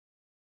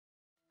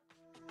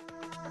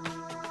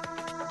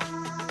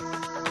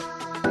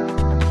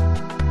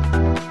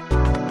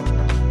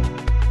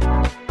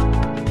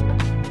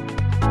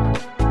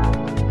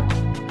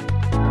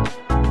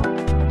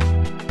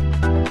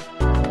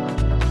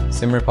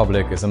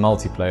SimRepublic is a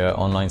multiplayer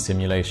online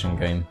simulation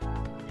game.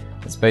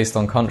 It's based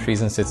on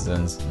countries and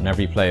citizens, and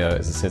every player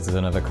is a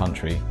citizen of a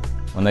country.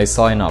 When they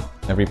sign up,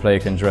 every player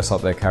can dress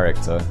up their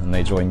character and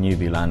they join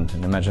Newbie Land,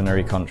 an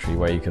imaginary country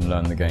where you can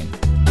learn the game.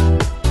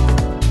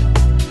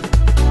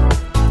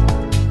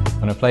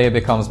 When a player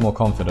becomes more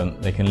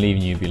confident, they can leave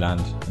Newbie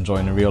Land and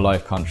join a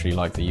real-life country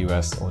like the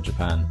US or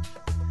Japan.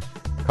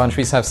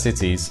 Countries have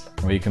cities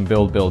where you can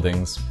build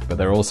buildings, but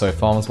there are also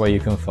farms where you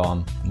can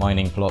farm,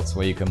 mining plots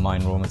where you can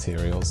mine raw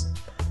materials,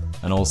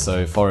 and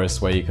also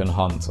forests where you can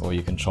hunt or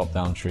you can chop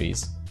down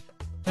trees.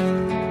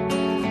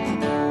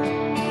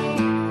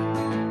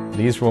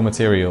 These raw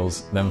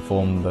materials then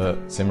form the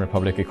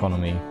SimRepublic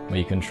economy, where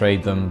you can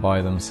trade them,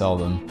 buy them, sell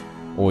them,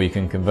 or you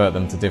can convert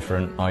them to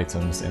different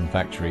items in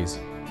factories.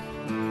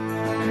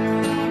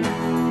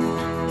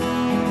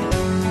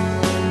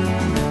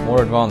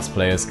 More advanced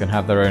players can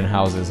have their own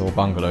houses or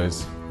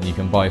bungalows, and you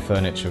can buy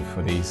furniture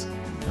for these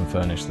and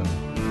furnish them.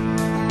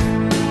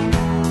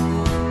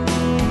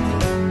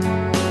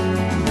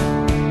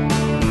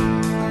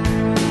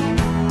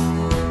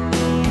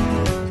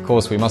 Of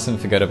course, we mustn't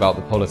forget about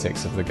the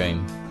politics of the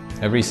game.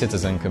 Every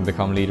citizen can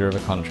become leader of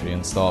a country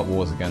and start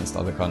wars against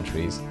other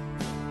countries.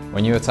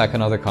 When you attack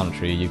another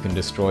country, you can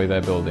destroy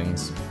their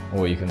buildings,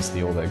 or you can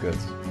steal their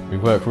goods. We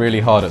work really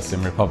hard at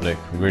SimRepublic.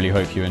 We really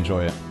hope you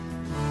enjoy it.